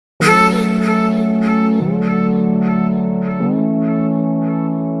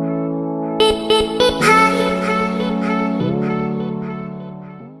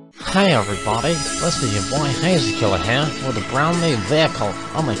Hey everybody, this is your boy Hazy Killer here with a brand new vehicle.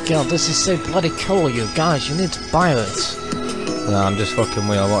 Oh my god, this is so bloody cool, you guys, you need to buy this. No, I'm just fucking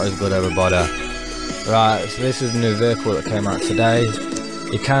with you. What is good, everybody? Right, so this is a new vehicle that came out today.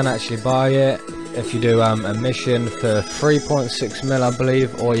 You can actually buy it if you do a mission for 3.6 mil, I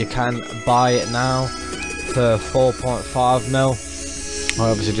believe, or you can buy it now for 4.5 mil.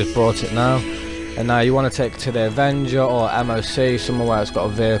 I obviously just bought it now. And now you want to take it to the Avenger or MOC, somewhere where it's got a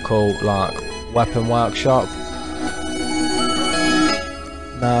vehicle like weapon workshop.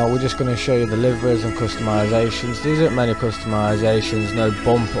 Now we're just going to show you the liveries and customizations. These aren't many customizations, no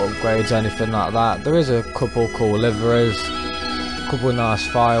bump upgrades, anything like that. There is a couple cool liveries, a couple nice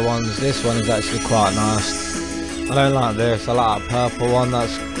fire ones. This one is actually quite nice. I don't like this, I like that purple one. I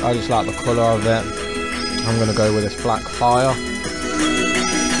just like the colour of it. I'm going to go with this black fire.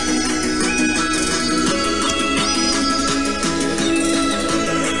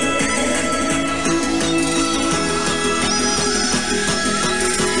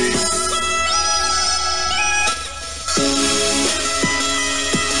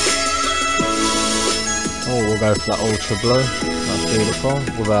 We'll go for that ultra blue, that's beautiful,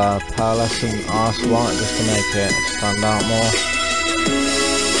 with a pearlescent ice white just to make it stand out more.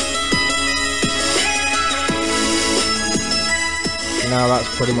 Now that's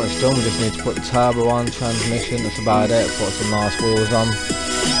pretty much done, we just need to put the turbo on, transmission, that's about it, put some nice wheels on.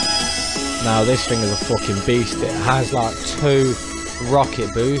 Now this thing is a fucking beast. It has like 2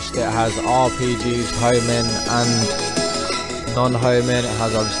 rocket boosts, it has RPGs, homing and non-homing. It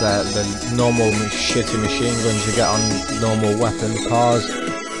has obviously the normal shitty machine guns you get on normal weapon cars,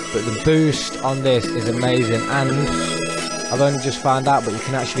 but the boost on this is amazing. And I've only just found out, but you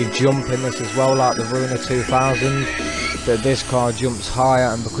can actually jump in this as well, like the Runa 2000, but this car jumps higher,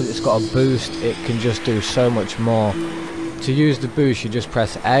 and because it's got a boost it can just do so much more. To use the boost you just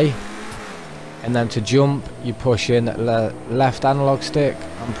press A, and then to jump you push in left analog stick.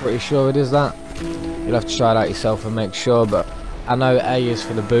 I'm pretty sure it is that. You'll have to try it out yourself and make sure, but I know A is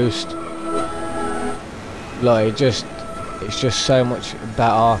for the boost. Look, it's just so much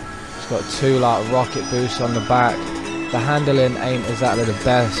better. It's got 2 like rocket boosts on the back. The handling ain't exactly the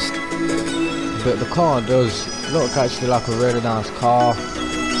best, but the car does look actually like a really nice car.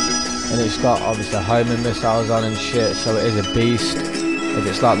 And it's got obviously homing missiles on and shit, so it is a beast. If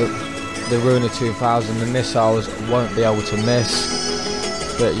it's like the Runa 2000, the missiles won't be able to miss.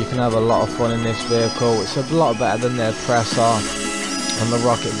 But you can have a lot of fun in this vehicle. It's a lot better than the Oppressor and the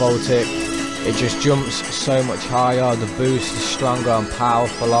Rocket Voltic. It just jumps so much higher, the boost is stronger and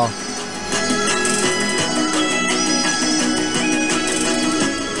powerfuler.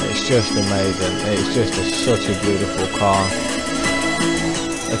 It's just amazing. It's just such a beautiful car.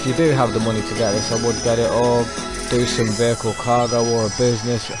 If you do have the money to get this, I would get it, or do some vehicle cargo or a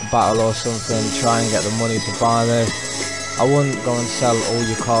business battle or something. Try and get the money to buy this. I wouldn't go and sell all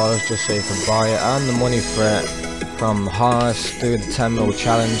your cars just so you can buy it. Earn the money for it from heist, do the 10 mil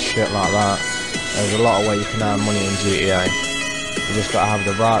challenge, shit like that. There's a lot of ways you can earn money in GTA. You just gotta have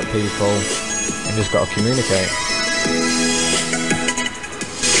the right people, you just gotta communicate.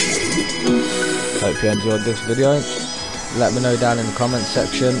 Hope you enjoyed this video. Let me know down in the comments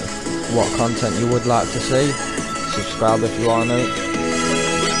section what content you would like to see. Subscribe if you are new.